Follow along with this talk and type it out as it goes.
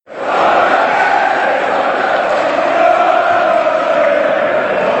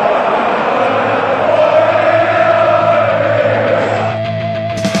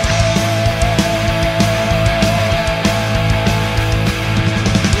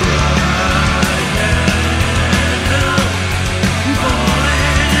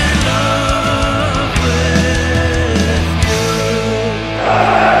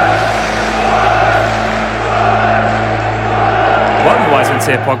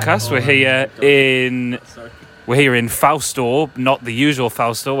Say podcast. We're here in Fausto, not the usual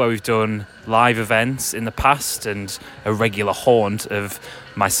Fausto, where we've done live events in the past and a regular haunt of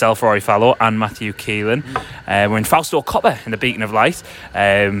myself, Rory Fallow, and Matthew Keelan. We're in Fausto Copper in the Beacon of Light,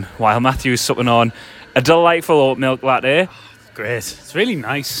 while Matthew is supping on a delightful oat milk latte. Great. It's really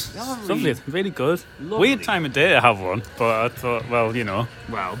nice. Yeah, it's lovely. Really good. Lovely. Weird time of day to have one, but I thought, well, you know.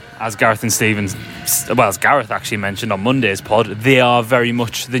 Well, as Gareth and Stevens, as Gareth actually mentioned on Monday's pod, they are very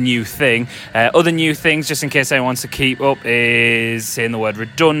much the new thing. Other new things, just in case anyone wants to keep up, is saying the word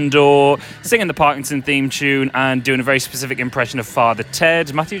redundo, singing the Parkinson theme tune, and doing a very specific impression of Father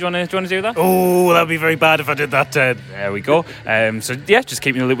Ted. Matthew, do you want to do that? Oh, that'd be very bad if I did that, Ted. There we go. So yeah, just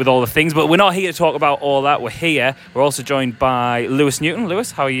keeping the loop with all the things. But we're not here to talk about all that. We're here. We're also joined by Lewis Newton.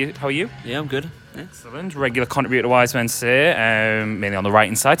 Lewis, how are you? Yeah, I'm good. Excellent. Regular contributor to Wise Men Say, mainly on the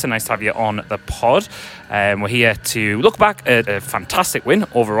writing side, so nice to have you on the pod. We're here to look back at a fantastic win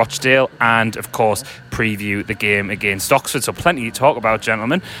over Rochdale and, of course, preview the game against Oxford. So plenty to talk about,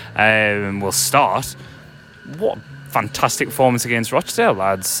 gentlemen. We'll start. What fantastic performance against Rochdale,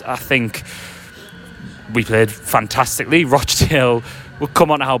 lads. I think we played fantastically. Rochdale, we'll come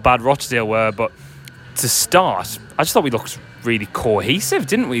on to how bad Rochdale were, but to start, I just thought we looked really cohesive,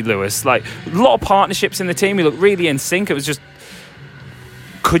 didn't we, Lewis? Like, a lot of partnerships in the team. We looked really in sync. It was just...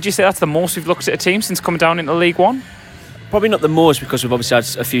 Could you say that's the most we've looked at a team since coming down into League One? Probably not the most, because we've obviously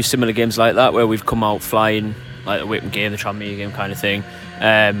had a few similar games like that where we've come out flying, like the Wickham game, the Tranmere game kind of thing.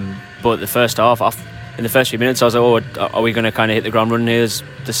 But the first half, in the first few minutes, I was like, are we going to kind of hit the ground running here as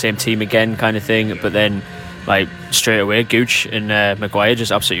the same team again kind of thing? But then, like, straight away, Gooch and Maguire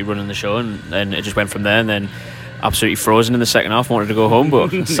just absolutely running the show, and then it just went from there. And then absolutely frozen in the second half, wanted to go home, but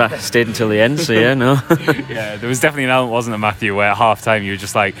stayed until the end. So yeah, no. Yeah, there was definitely an element, wasn't there, Matthew, where at half time you were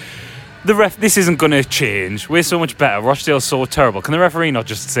just like, the ref, this isn't going to change. We're so much better. Rochdale's so terrible. Can the referee not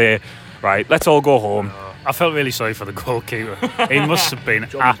just say, right, let's all go home? I felt really sorry for the goalkeeper. He must have been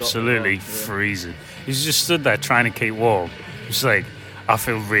absolutely freezing. He's just stood there trying to keep warm. It's like, I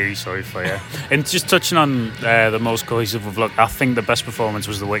feel really sorry for you. And just touching on the most cohesive we've looked, I think the best performance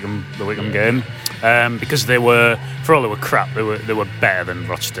was the Wickham game, because they were, for all they were crap, they were better than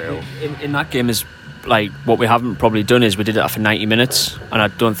Rochdale. In that game, is like what we haven't probably done is we did it for 90 minutes, and I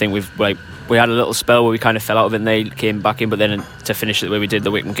don't think we had a little spell where we kind of fell out of it and they came back in, but then to finish it the way we did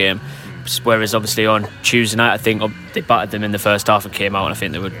the Wickham game. Whereas obviously on Tuesday night, I think they battered them in the first half and came out, and I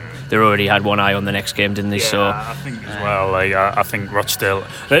think they already had one eye on the next game, didn't they? Yeah, so I think as well. Like I think Rochdale,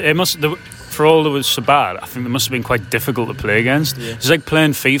 for all it was so bad, I think they must have been quite difficult to play against. Yeah. It's like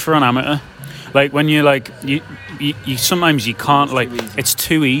playing FIFA on amateur. Like when you you sometimes you can't, like, it's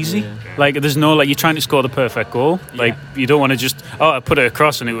too easy. Yeah. Like there's no, like, you're trying to score the perfect goal. Like you don't want to just I put it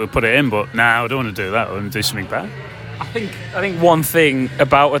across and it would put it in, but I don't want to do that. I want to do something better. I think one thing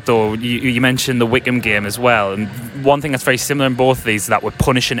about it, though, you mentioned the Wickham game as well, and one thing that's very similar in both of these is that we're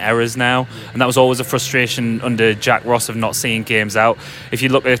punishing errors now, and that was always a frustration under Jack Ross of not seeing games out. If you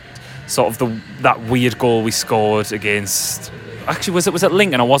look at sort of that weird goal we scored against, actually was it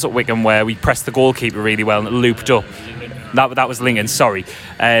Lincoln or was it Wickham, where we pressed the goalkeeper really well and it looped up? That was Lincoln, sorry.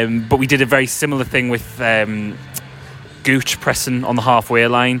 But we did a very similar thing with Gooch pressing on the halfway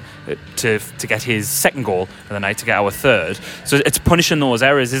line to get his second goal of the night, to get our third. So it's punishing those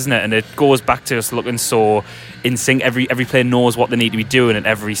errors, isn't it? And it goes back to us looking so in sync. Every player knows what they need to be doing at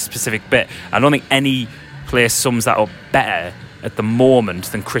every specific bit. I don't think any player sums that up better at the moment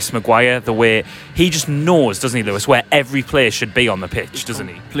than Chris Maguire. The way he just knows, doesn't he, Lewis, where every player should be on the pitch, doesn't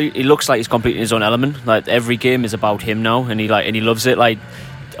he? He looks like he's completely in his own element. Like every game is about him now, and he loves it. Like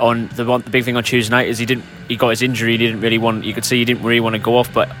on the big thing on Tuesday night is he got his injury. He didn't really want. You could see he didn't really want to go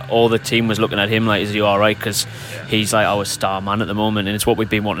off, but all the team was looking at him like, is he all right? Because he's like our star man at the moment, and it's what we've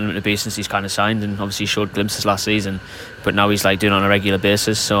been wanting him to be since he's kind of signed. And obviously showed glimpses last season, but now he's like doing it on a regular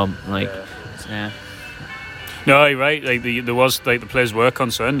basis. So like, yeah. No, you're right. Like there was, like, the players were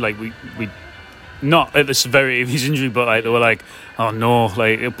concerned. Like we not at the severity of his injury, but like they were like, oh no,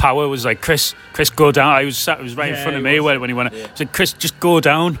 like Power was like, Chris, go down. It was right in front of me when he went. He was like, Chris, just go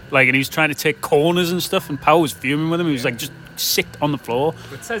down. Like, and he was trying to take corners and stuff, and Power was fuming with him. He was like, just sit on the floor.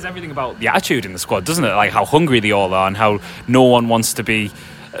 It says everything about the attitude in the squad, doesn't it? Like how hungry they all are and how no one wants to be.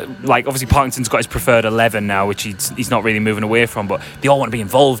 Like obviously Parkinson's got his preferred 11 now, which he's not really moving away from, but they all want to be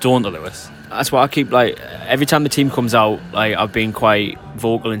involved, don't they, Lewis? That's what I keep, like, every time the team comes out, like, I've been quite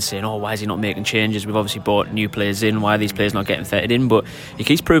vocal in saying, oh, why is he not making changes? We've obviously brought new players in. Why are these players not getting fitted in? But he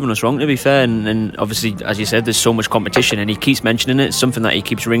keeps proving us wrong, to be fair. And obviously, as you said, there's so much competition, and he keeps mentioning it. It's something that he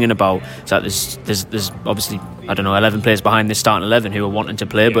keeps ringing about. It's like there's obviously, I don't know, 11 players behind this starting 11 who are wanting to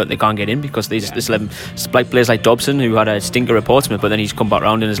play, but they can't get in because this 11, it's like players like Dobson, who had a stinker at Portsmouth, but then he's come back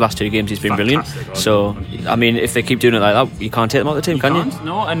round in his last 2 games. He's been brilliant. So, I mean, if they keep doing it like that, you can't take them out of the team, can you?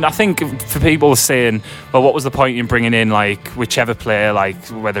 No, and I think for people saying, well, what was the point in bringing in like whichever player, like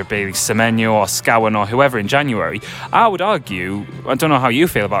whether it be Semenyo or Scowen or whoever in January, I would argue, I don't know how you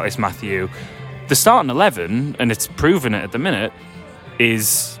feel about this, Matthew, the starting 11, and it's proven it at the minute,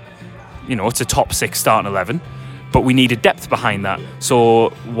 is, it's a top 6 starting 11, but we needed depth behind that.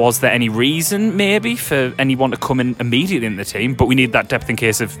 So was there any reason maybe for anyone to come in immediately in the team, but we needed that depth in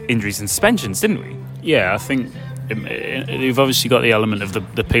case of injuries and suspensions, didn't we? Yeah, I think you've obviously got the element of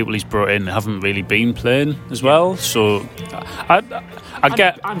the people he's brought in haven't really been playing as well. So I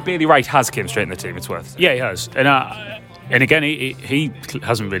get. And Bailey Wright has came straight in the team. It's worth. Yeah, he has, and again he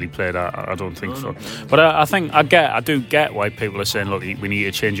hasn't really played. I don't think so. But I do get why people are saying, look, we need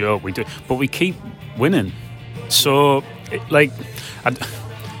to change it up. We do, but we keep winning. So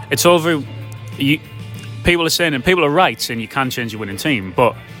it's over. People are saying, and people are right, saying you can change your winning team,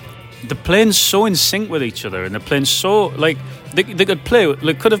 but they're playing so in sync with each other, and they're playing so they could have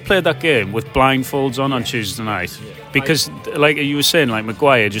played that game with blindfolds on Tuesday night, because like you were saying, like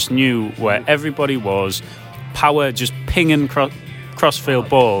Maguire just knew where everybody was, power just pinging crossfield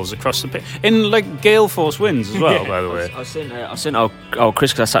balls across the pitch in like gale force winds as well. By the way, I was saying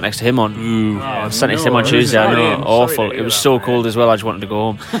Chris, because I sat next to him on I sat next to him on Tuesday. I know, awful. It was so cold as well. I just wanted to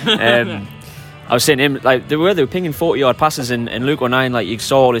go home. I was saying to him, like, they were pinging 40-yard passes, and Luke O'Nien, like, you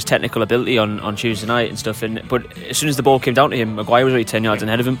saw all his technical ability on Tuesday night and stuff, but as soon as the ball came down to him, Maguire was already 10 yards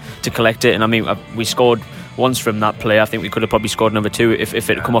ahead of him to collect it. And I mean, we scored once from that play. I think we could have probably scored another 2 if it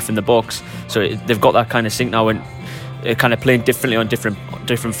had come off in the box. So they've got that kind of sync now, and kind of playing differently on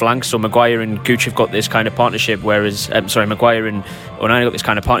different flanks. So Maguire and Gooch have got this kind of partnership, whereas Maguire and O'Nien got this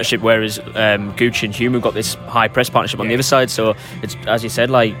kind of partnership, whereas Gooch and Hume have got this high press partnership on the other side. So it's, as you said,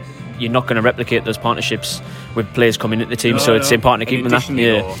 like, you're not going to replicate those partnerships with players coming into the team, so it's important to keep them that.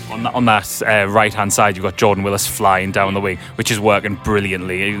 Yeah. On that right hand side, you've got Jordan Willis flying down the wing, which is working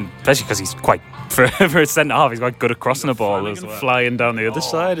brilliantly, especially because he's quite for a centre half. He's quite good at crossing the ball as well. Flying down the other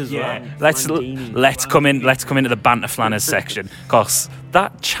side as well. Let's come into the banter flanners section, because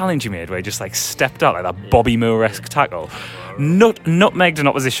that challenge he made where he just like stepped out like that Bobby Moore-esque tackle, nutmegged an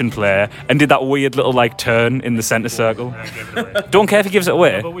opposition player and did that weird little like turn in the centre circle. Don't care if he gives it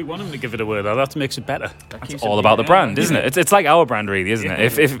away. But we want him to give it away though. That makes it better. It's all about the brand, isn't it? It's like our brand, really, isn't it?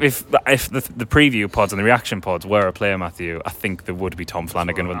 If the preview pods and the reaction pods were a player, Matthew, I think there would be Tom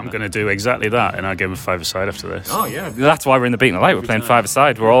Flanagan. I'm going to do exactly that, and I'll give him a 5-a-side after this. Oh yeah, that's why we're in the Beating the Light. We're playing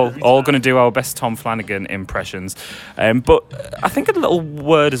 5-a-side. We're all going to do our best Tom Flanagan impressions. But I think a little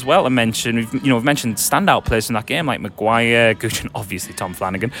word as well to mention. We've mentioned standout players in that game like Maguire, Gooch, and obviously Tom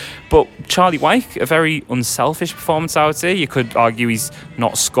Flanagan. But Charlie Wyke, a very unselfish performance, I would say. You could argue he's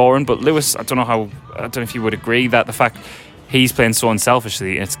not scoring, but Lewis, I don't know if you would agree that the fact he's playing so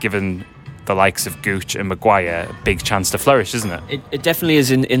unselfishly, it's given the likes of Gooch and Maguire a big chance to flourish, isn't it? It definitely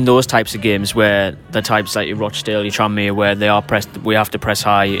is in those types of games where the types like your Rochdale, your Tranmere, where they are pressed, we have to press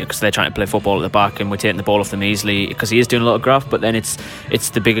high because they're trying to play football at the back, and we're taking the ball off them easily because he is doing a lot of graft. But then it's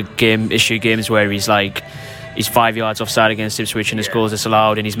the bigger issue games where he's 5 yards offside against Ipswich and his goals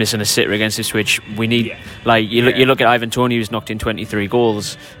disallowed, and he's missing a sitter against Ipswich. We need you look at Ivan Toney, who's knocked in 23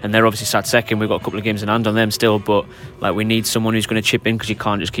 goals, and they're obviously sat second. We've got a couple of games in hand on them still, but like, we need someone who's going to chip in, because you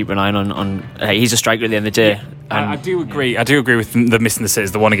can't just keep relying on he's a striker at the end of the day. I do agree with the missing the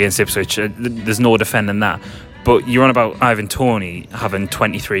sitters, the one against Ipswich. There's no defending that, but you're on about Ivan Toney having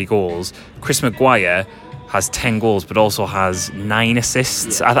 23 goals. Chris Maguire has 10 goals, but also has 9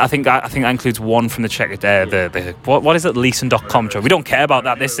 assists. I think that includes one from the Czech. What is it? Leeson.com. We don't care about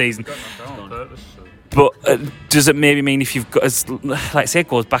that this season. But does it maybe mean if you've got, like say, it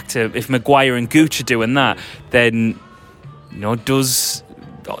goes back to if Maguire and Gooch are doing that, then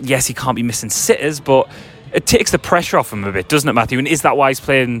yes, he can't be missing sitters, but it takes the pressure off him a bit, doesn't it, Matthew? And is that why he's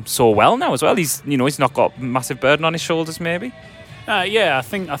playing so well now as well? He's not got a massive burden on his shoulders, maybe. Yeah, I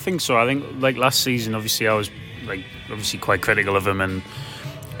think so. I think like last season, obviously I was obviously quite critical of him, and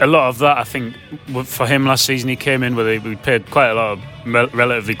a lot of that, I think, for him last season, he came in with we paid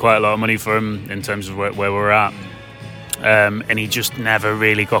relatively quite a lot of money for him in terms of where we're at, and he just never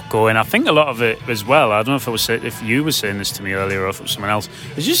really got going. I think a lot of it as well, I don't know if you were saying this to me earlier or if it was someone else,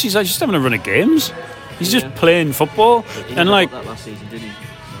 he's just having a run of games. He's just playing football, and like that last season, didn't he?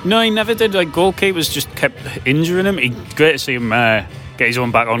 No, he never did. Like, goalkeepers just kept injuring him. Great to see him get his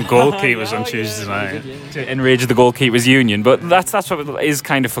own back on goalkeepers on Tuesday night. To enrage the goalkeepers union. But that's what is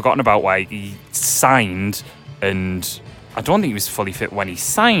kind of forgotten about, why he signed, and I don't think he was fully fit when he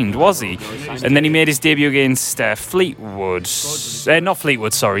signed, was he? And then he made his debut against Fleetwood. Not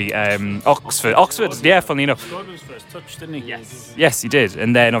Fleetwood, sorry. Oxford. Oxford, yeah, funnily enough. Scored his first touch, didn't he? Yes, he did.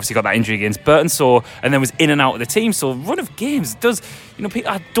 And then obviously got that injury against Burton, and then was in and out of the team. So run of games does,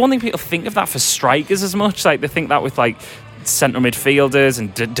 I don't think people think of that for strikers as much. Like, they think that with like central midfielders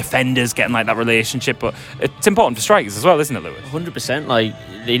and defenders getting like that relationship, but it's important for strikers as well, isn't it, Lewis? 100%. Like,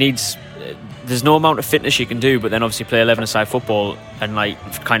 he needs. There's no amount of fitness you can do, but then obviously play 11-a-side football and like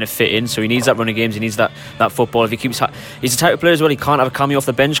kind of fit in. So he needs that running games. He needs that football. If he keeps, he's the type of player as well. He can't have a cameo off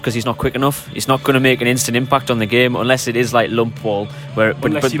the bench because he's not quick enough. He's not going to make an instant impact on the game unless it is like lump ball, where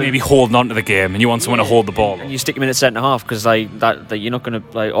unless you may be holding on to the game and you want someone to hold the ball. And you stick him in at centre half because like that you're not going to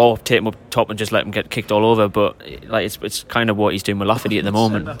like take him up top and just let him get kicked all over. But like it's kind of what he's doing with Lafferty at the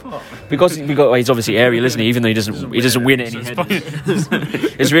moment because he's obviously aerial, isn't he? Even though he doesn't win any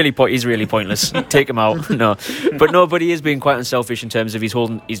he's really pointless. Take him out. But he is being quite unselfish in terms of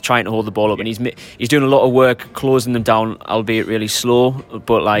he's trying to hold the ball up, and he's doing a lot of work closing them down, albeit really slow.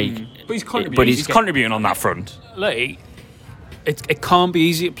 But he's contributing on that front. Like, it can't be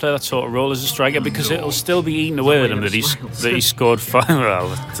easy to play that sort of role as a striker because it'll still be eaten away at him that he scored 5. Well,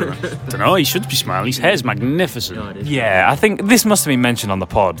 I don't know. He should be smiling. His hair's magnificent. Yeah, I think this must have been mentioned on the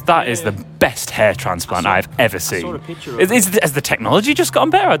pod. That is the best hair transplant I've ever seen. Has the technology just gotten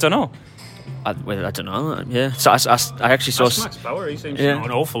better? I don't know. I don't know. Yeah, so I actually saw. Max Bauer. He seems to know an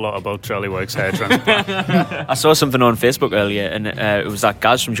awful lot about Charlie White's hair transplant. I saw something on Facebook earlier, and it was that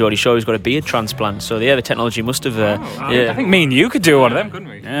Gaz from Geordie Show who's got a beard transplant. So yeah, the technology must have. I think me and you could do one of them, couldn't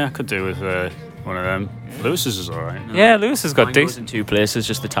we? Yeah, I could do with one of them. Lewis's is alright. Yeah, Lewis has got decent. In 2 places,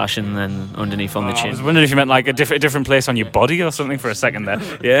 just the tash and then underneath on the chin. I was wondering if you meant like a different place on your body or something for a second there.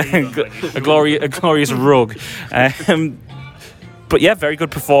 Yeah, a glorious rug. But yeah, very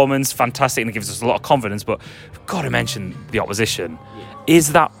good performance, fantastic, and it gives us a lot of confidence. But we've got to mention the opposition.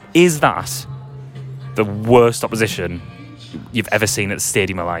 Is that the worst opposition you've ever seen at the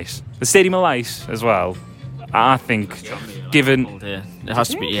Stadium of Light? The Stadium of Light as well. I think, given it has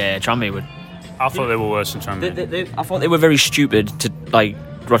to be, yeah, Tranmere would. I thought they were worse than Tranmere. I thought they were very stupid to like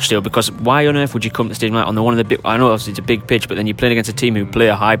Rochdale, because why on earth would you come to the Stadium on the one of the big? I know obviously it's a big pitch, but then you're playing against a team who play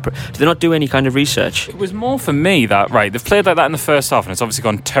a high. Do they not do any kind of research? It was more for me that they've played like that in the first half, and it's obviously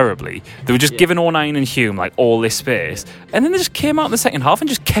gone terribly. They were just giving O'Nien and Hume like all this space, and then they just came out in the second half and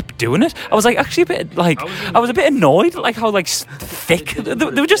just kept doing it. I was like actually a bit like I was a bit annoyed, like how like thick they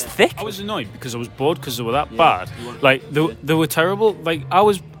were just thick. I was annoyed because I was bored because they were that bad. Like they were terrible. Like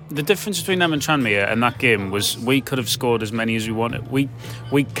the difference between them and Tranmere and that game was we could have scored as many as we wanted. We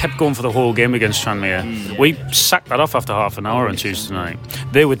kept going for the whole game against Tranmere. We sacked that off after half an hour on Tuesday night.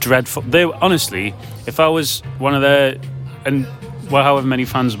 They were dreadful. They were, honestly, if I was one of their and however many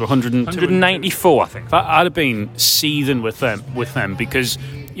fans were 194, I think. I'd have been seething with them because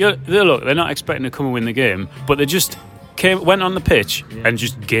they're not expecting to come and win the game, but they just went on the pitch and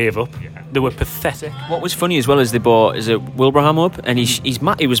just gave up. They were pathetic. What was funny as well is they bought Wilbraham up, and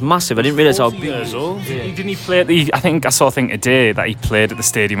he was massive. I didn't realise how big. Years old. Didn't he play I think I saw a thing today that he played at the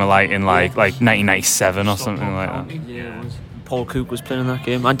Stadium of Light in like 1997 or something like that. Yeah, it was. Paul Cook was playing in that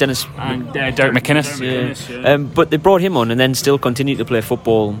game, and Dennis and Derek McInnes. Yeah. But they brought him on and then still continued to play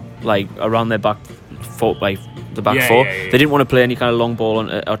football like around their back foot, like the back four. They didn't want to play any kind of long ball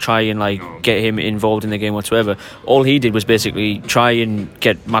or try and get him involved in the game whatsoever. All he did was basically try and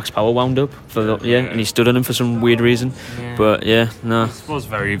get Max Power wound up and he stood on him for some weird reason. But it was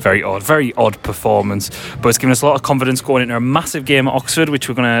very, very odd performance, but it's given us a lot of confidence going into a massive game at Oxford, which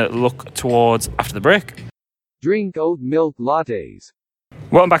we're going to look towards after the break. Drink oat milk lattes.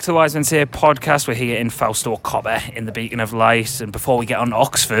 Welcome back to the Wise Men Say podcast. We're here in Fausto Copper in the Beacon of Light, and before we get on to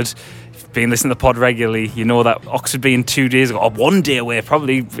Oxford, if you've been listening to the pod regularly, you know that Oxford being 2 days ago, or 1 day away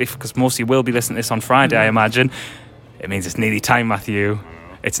probably, because most of you will be listening to this on Friday, I imagine. It means it's nearly time, Matthew.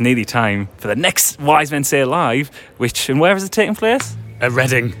 It's nearly time for the next Wise Men Say Live, and where is it taking place? At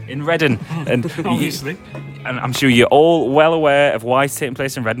Reading. In Reading. And obviously. And I'm sure you're all well aware of why it's taking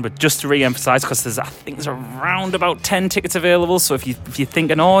place in Reading, but just to re-emphasise, because there's around about 10 tickets available, so if you're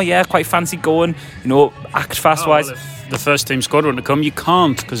thinking, quite fancy going, act fast-wise. the first team squad want to come, you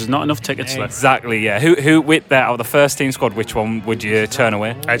can't because there's not enough tickets left. Exactly, yeah. Who with that out of the first team squad, which one would you turn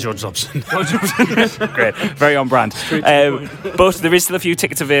away? George Dobson. Great, very on brand. But there is still a few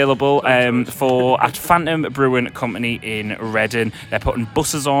tickets available at Phantom Brewing Company in Reading. They're putting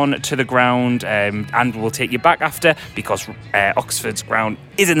buses on to the ground, and we'll take you back after, because Oxford's ground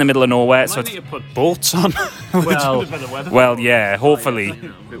is in the middle of nowhere. So you put boats on. Well, yeah. Hopefully,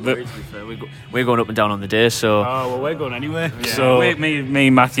 we're going up and down on the day, so. Oh well, we're going anyway. Yeah. So me,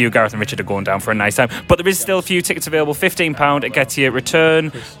 Matthew, Gareth, and Richard are going down for a nice time. But there is still a few tickets available. £15. It gets you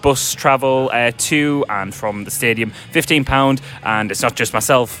return bus travel to and from the stadium. £15, and it's not just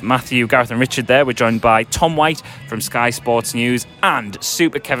myself, Matthew, Gareth, and Richard. There, we're joined by Tom White from Sky Sports News and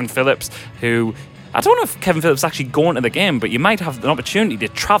Super Kevin Phillips, who I don't know if Kevin Phillips is actually going to the game, but you might have an opportunity to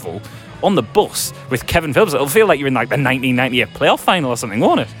travel on the bus with Kevin Phillips. It'll feel like you're in like the 1998 playoff final or something,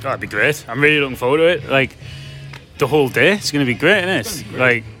 won't it? That'd be great. I'm really looking forward to it. Like the whole day, it's going to be great, isn't it?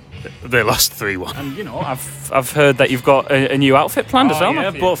 Like they lost 3-1. And you know, I've heard that you've got a new outfit planned as well. Yeah,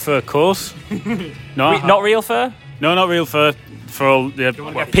 bought fur coat. No, not real fur. No, not real fur. For all the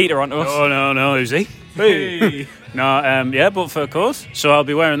get Peter onto us. Oh no, who's he? Hey. No, bought fur coat. So I'll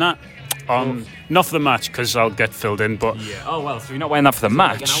be wearing that. Not for the match because I'll get filled in, but yeah. Oh well, so you're not wearing that for the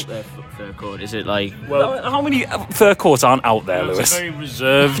match. Out there fur coat? Is it like? Well, how many fur coats aren't out there, Lewis? It's a very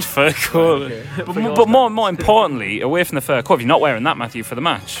reserved fur coat. Okay. But more importantly, away from the fur coat, if you're not wearing that, Matthew, for the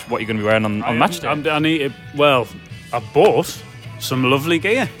match, what are you going to be wearing on match day? I bought some lovely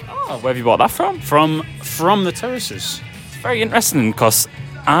gear. Oh, where have you bought that from? From the terraces. It's very interesting because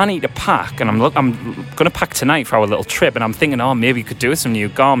I need to pack, and I'm going to pack tonight for our little trip, and I'm thinking, maybe we could do with some new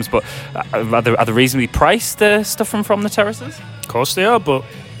garms, but are they reasonably priced, the stuff from the terraces? Of course they are, but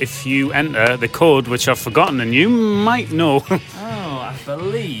if you enter the code, which I've forgotten, and you might know. I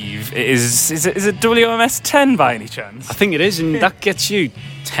believe it is it WMS 10 by any chance? I think it is, and that gets you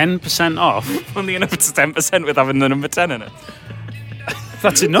 10% off. Funny enough, it's 10% with having the number 10 in it.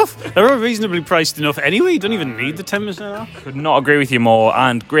 That's enough. They're reasonably priced enough anyway. You don't even need the 10% off. Could not agree with you more.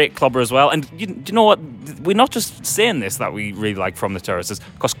 And great clobber as well. And you know what? We're not just saying this that we really like From the Terraces,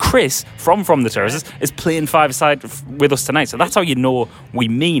 because Chris from the Terraces is playing five-a-side with us tonight. So that's how you know we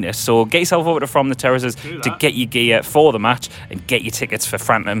mean it. So get yourself over to From the Terraces to get your gear for the match and get your tickets for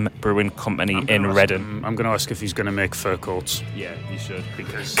Phantom Brewing Company in Reading. I'm going to ask if he's going to make fur coats. Yeah, you should.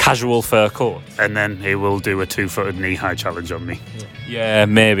 Because casual fur coat. And then he will do a 2-footed knee-high challenge on me. Yeah,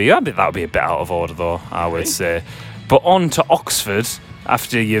 maybe. That would be a bit out of order, though, I would say. But on to Oxford,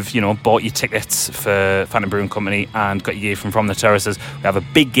 after you've, bought your tickets for Phantom Brewing Company and got your gear from the Terraces. We have a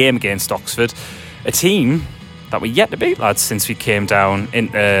big game against Oxford, a team that we're yet to beat, lads, since we came down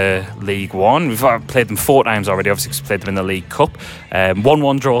into League One. We've played them 4 times already, obviously, because we played them in the League Cup.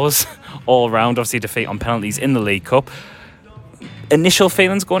 1-1 draws all round, obviously defeat on penalties in the League Cup. Initial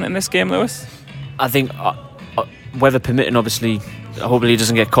feelings going in this game, Lewis? I think, weather permitting, obviously, hopefully he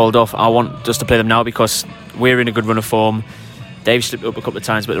doesn't get called off. I want us to play them now because we're in a good run of form. They've slipped up a couple of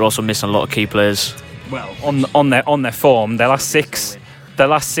times, but they're also missing a lot of key players. Well, on their form, their last six,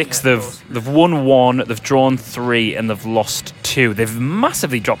 they've won 1, they've drawn 3, and they've lost 2. They've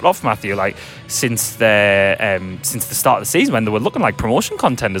massively dropped off, Matthew, since the start of the season when they were looking like promotion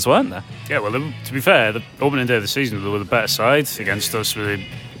contenders, weren't they? Yeah, well, to be fair, the opening day of the season they were the better side against us. Really,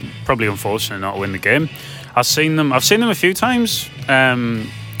 probably unfortunate not to win the game. I've seen them a few times.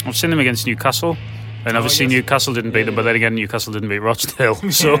 I've seen them against Newcastle. And obviously Newcastle didn't beat them, but then again Newcastle didn't beat Rochdale.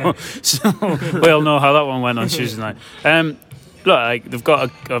 So we all know how that one went on Tuesday night. Look, they've got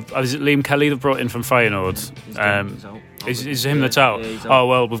is it Liam Kelly they've brought in from Feyenoord? Is him that's out? Oh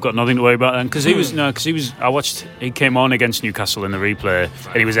well, we've got nothing to worry about then because he came on against Newcastle in the replay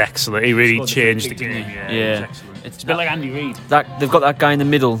and he was excellent. He really changed the game. Yeah. It's a bit like Andy Reid. They've got that guy in the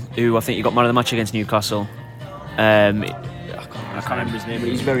middle who I think he got man of the match against Newcastle. I can't remember his name, but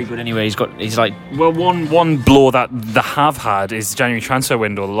he's very good anyway. One blow that they have had is January transfer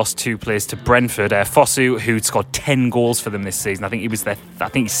window. They lost 2 players to Brentford. Fosu, who'd scored 10 goals for them this season. I think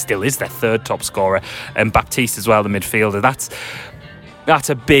he still is their 3rd top scorer. And Baptiste as well, the midfielder. That's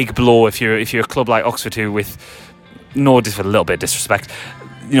a big blow if you're a club like Oxford, who, with with a little bit of disrespect,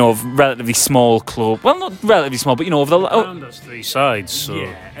 relatively small club. Well, not relatively small, but over There's 3 sides. So.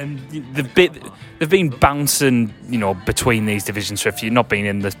 Yeah, and they've been bouncing, between these divisions. So if you've not been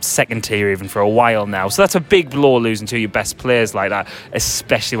in the second tier even for a while now, so that's a big blow, losing 2 of your best players like that,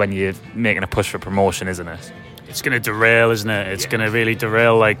 especially when you're making a push for promotion, isn't it? It's going to derail, isn't it? It's going to really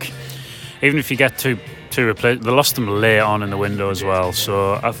derail. Even if you get to replace, they lost them late on in the window as well.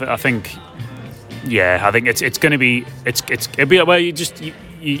 So I think. Yeah, I think it's going to be it'll be where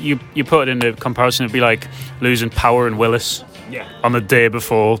you put it into comparison, it'd be like losing Power and Willis on the day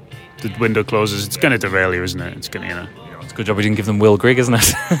before the window closes. It's going to derail you, isn't it? It's going to, It's a good job we didn't give them Will Grigg, isn't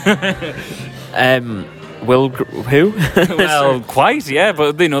it? Who? Well, quite, yeah.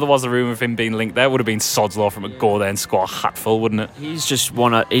 But there was a rumour of him being linked there. Would have been sod's law from a go there and score a hatful, wouldn't it? He's just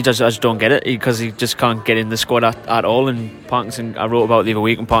one. I just don't get it because he just can't get in the squad at all. And Parkinson, I wrote about it the other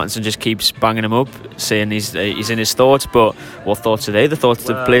week, and Parkinson just keeps banging him up, saying he's in his thoughts. But what thoughts are they? The thoughts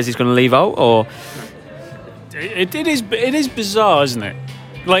of players he's going to leave out, or it is bizarre, isn't it?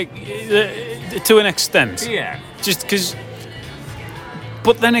 Like to an extent, Yeah. just because.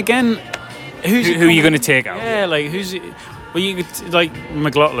 But then again, Who are you going to take out? Yeah, like who's it? Well, you could like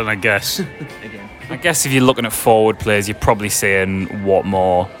McLaughlin, I guess. I guess if you're looking at forward players, you're probably saying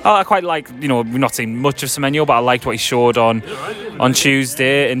Watmore. Oh, I quite like, we're not seeing much of Semenyo, but I liked what he showed on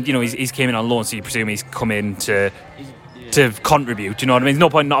Tuesday. And, he's came in on loan, so you presume he's come in to contribute. Do you know what I mean? There's no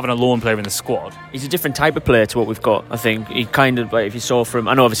point in not having a lone player in the squad. he's a different type of player to what we've got. I think he kind of, like, if you saw from,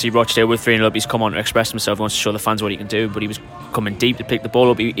 I know obviously Rochdale with 3-0 up, he's come on to express himself, he wants to show the fans what he can do, but he was coming deep to pick the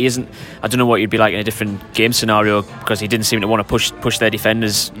ball up. He isn't, I don't know what you'd be like in a different game scenario, because he didn't seem to want to push their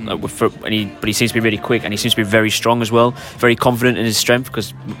defenders, but he seems to be really quick, and he seems to be very strong as well, very confident in his strength,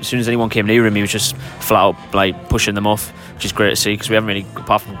 because as soon as anyone came near him, he was just flat out like pushing them off, which is great to see, because we haven't really,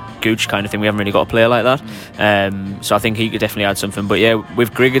 apart from Gooch kind of thing, we haven't really got a player like that. So I think he could definitely add something. But yeah,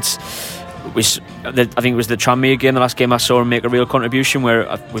 with Grigg, I think it was the Tranmere game, the last game I saw him make a real contribution, where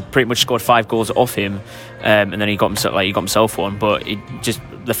we pretty much scored 5 goals off him, and then he got himself one. But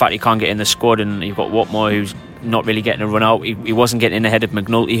the fact he can't get in the squad, and you've got Watmore who's not really getting a run out. He wasn't getting in ahead of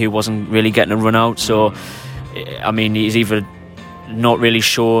McNulty, who wasn't really getting a run out. So I mean, he's either not really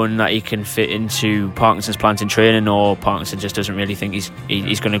shown that he can fit into Parkinson's plans in training, or Parkinson just doesn't really think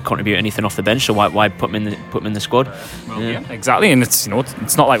he's going to contribute anything off the bench. So why put him in the squad? Well, yeah, exactly. And it's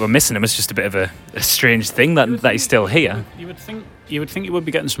it's not like we're missing him. It's just a bit of a strange thing that he's still here. You would think he would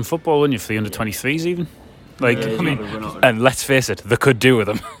be getting some football, wouldn't you, for the under-23s even? Like, And let's face it, they could do with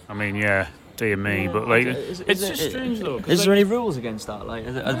him. I mean, yeah. Dear me, but like it's just strange though. Is there any rules against that? Like,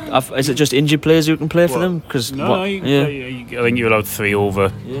 is it just injured players who can play for them? Because I think you're allowed 3 over.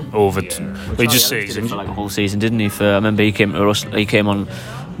 He just says he's injured for like a whole season, didn't he? For I remember he came to us. He came on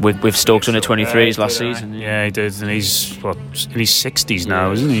with Stokes under 23s last season. Yeah, he did, and he's in his 60s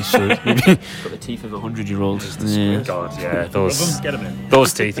now, isn't he? So got the teeth of a 100-year-old. Yeah. God, yeah,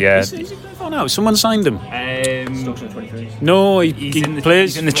 those teeth, yeah. Is he playing for now? Someone signed him. Stokes under 23s. No, he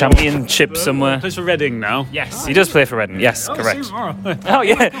plays he's in the Championship somewhere. Plays for Reading now. Yes, he does play for Reading. Yes, correct. Oh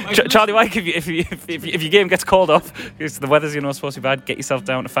yeah, Charlie White. If your game gets called off because the weather's supposed to be bad, get yourself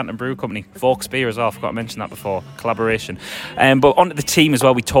down to Phantom Brew Company. Forks beer as well. I forgot to mention that before. Collaboration. But onto the team as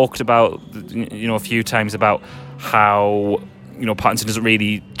well. We talked about a few times about how Pattinson doesn't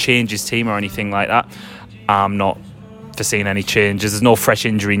really change his team or anything like that. I'm not foreseeing any changes. There's no fresh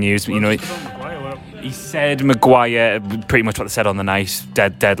injury news. But, he said Maguire, pretty much what they said on the night,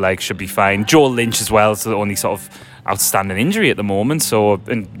 dead leg, should be fine. Joe Lynch as well is the only sort of outstanding injury at the moment. So,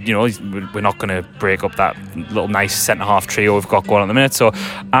 and we're not going to break up that little nice centre-half trio we've got going on at the minute. So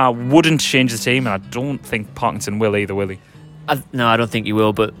I wouldn't change the team, and I don't think Parkinson will either, will he? No, I don't think he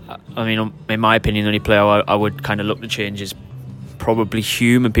will. But I mean, in my opinion, the only player I would kind of look to change is probably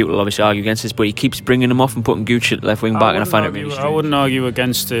Hume, and people will obviously argue against this, but he keeps bringing him off and putting Gooch at left wing back, and I find it really strange. I wouldn't argue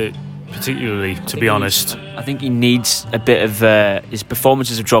against it particularly, to be honest. I think he needs a bit of his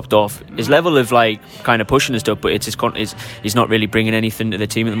performances have dropped off, his level of like kind of pushing and stuff, but he's not really bringing anything to the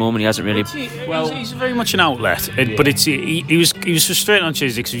team at the moment. He hasn't really. He's very much an outlet, but he was frustrating on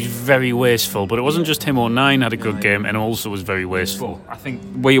Tuesday because he was very wasteful. But it wasn't just him. O'Nien had a good game and also was very wasteful. I think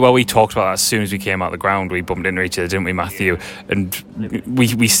we talked about that as soon as we came out of the ground. We bumped into each other, didn't we, Matthew? And we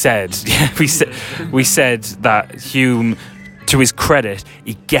said that Hume, to his credit,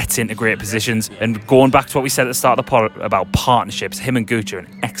 he gets into great positions. And going back to what we said at the start of the pod about partnerships, him and Gooch are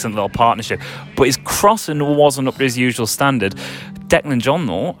an excellent little partnership. But his crossing wasn't up to his usual standard. Declan John,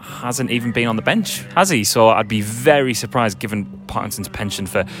 though, hasn't even been on the bench, has he? So I'd be very surprised, given Parkinson's penchant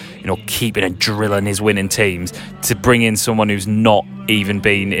for, keeping and drilling his winning teams, to bring in someone who's not even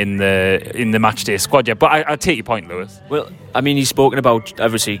been in the match day squad yet. But I take your point, Lewis. Well, I mean, he's spoken about,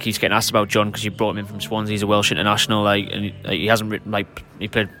 obviously he keeps getting asked about John because you brought him in from Swansea. He's a Welsh international, and he hasn't written, he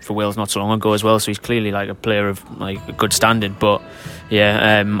played for Wales not so long ago as well, so he's clearly a player of a good standing. But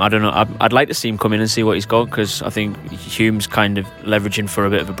yeah, I don't know, I'd like to see him come in and see what he's got, because I think Hume's kind of leveraging for a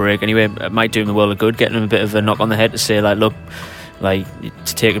bit of a break anyway. It might do him the world of good, getting him a bit of a knock on the head to say look, like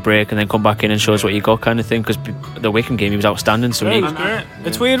to take a break and then come back in and show us what you got, kind of thing. Because the Wycombe game, he was outstanding. So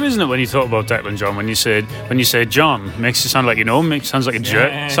it's weird, isn't it, when you talk about Declan John? When you say John, makes you sound like sounds like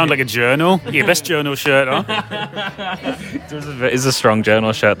a journal. Your best journal shirt, huh? It is a strong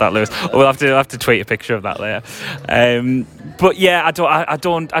journal shirt, that, Lewis. We'll have to tweet a picture of that later. But yeah, I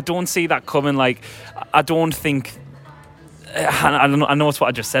don't see that coming. Like, I don't think. I know it's what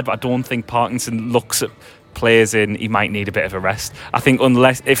I just said, but I don't think Parkinson looks at players in he might need a bit of a rest. I think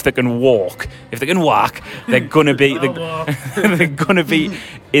unless if they can walk, they're gonna be they're gonna be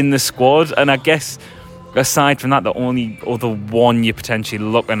in the squad. And I guess aside from that, the only other one you're potentially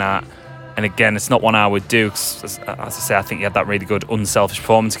looking at, and again, it's not one I would do, 'cause as I say, I think he had that really good unselfish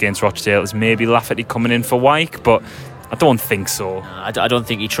performance against Rochdale, is maybe Lafferty coming in for Wyke, but I don't think so. I don't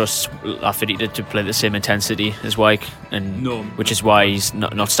think he trusts Lafferty to play the same intensity as Wyke, which is why he's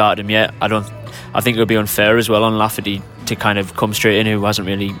not started him yet. I think it would be unfair as well on Lafferty to kind of come straight in, who hasn't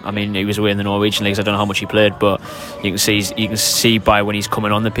really. I mean, he was away in the Norwegian leagues. I don't know how much he played, but you can see by when he's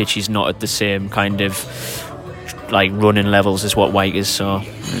coming on the pitch, he's not at the same kind of like running levels as what Wyke is. So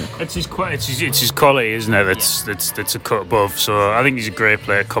it's his quality, isn't it? That's a cut above. So I think he's a great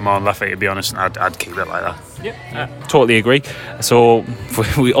player. Come on, Lafferty, to be honest, and I'd keep it like that. Yep, totally agree. So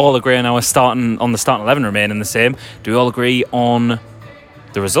we all agree on the starting 11 remaining the same. Do we all agree on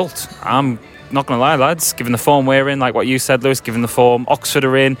the result? I'm not going to lie, lads. Given the form we're in, like what you said, Lewis, given the form Oxford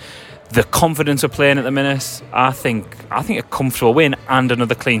are in, the confidence we're playing at the minute, I think a comfortable win and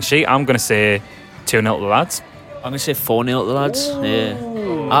another clean sheet. I'm going to say 2-0 to the lads. I'm going to say 4-0 to the lads.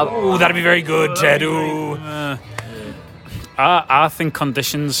 Oh, that'd be very good, Ted. I think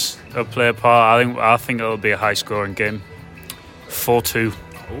conditions will play a part. I think it'll be a high scoring game. 4-2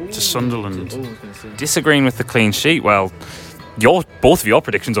 to Sunderland. Disagreeing with the clean sheet. Well, both of your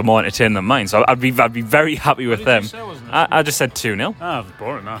predictions are more entertaining than mine, so I'd be very happy with them. I just said 2-0.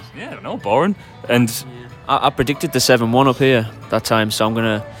 Boring that. Yeah, no, boring. And I predicted the 7-1 up here that time, so I'm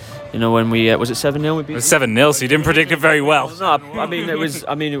gonna. When we was it 7-0? It was 7-0, so you didn't predict it very well. No, I mean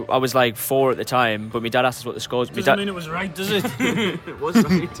I was like 4 at the time, but my dad asked us what the score was. Doesn't mean it was right, does it? It was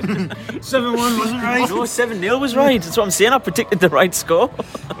right. 7-1 wasn't right. No, 7-0 was right. That's what I'm saying. I predicted the right score.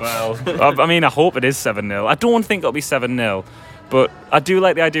 Well, I hope it is 7-0. I don't think it'll be 7-0. But I do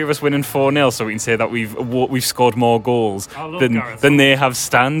like the idea of us winning 4-0, so we can say that we've scored more goals than they have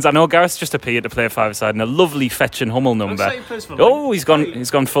stands. I know Gareth's just appeared to play a five-side and a lovely Fetch and Hummel number. Oh, he's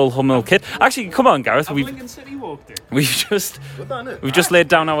gone full Hummel kit. Actually, come on, Gareth. We've just laid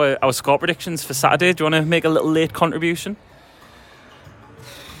down our score predictions for Saturday. Do you want to make a little late contribution?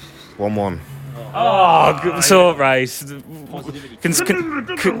 1-1. Oh, so right.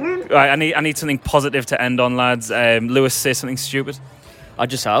 Right, I need something positive to end on, lads. Lewis, say something stupid. I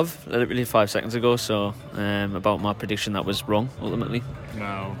just have literally 5 seconds ago. So about my prediction that was wrong ultimately.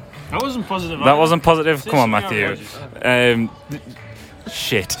 No, that wasn't positive. That wasn't positive. Come on, Matthew.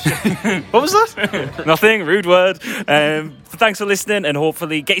 Shit. What was that? Nothing. Rude word. Thanks for listening, and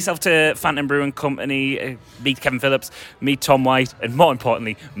hopefully get yourself to Phantom Brewing Company, meet Kevin Phillips, meet Tom White, and more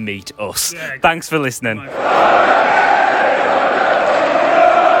importantly, meet us. Yeah. Thanks for listening.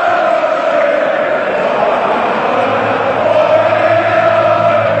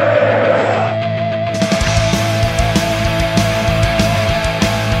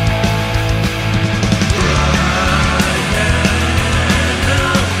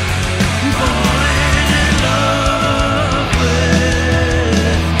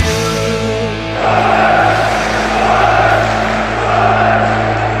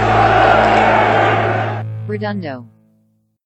 Redondo.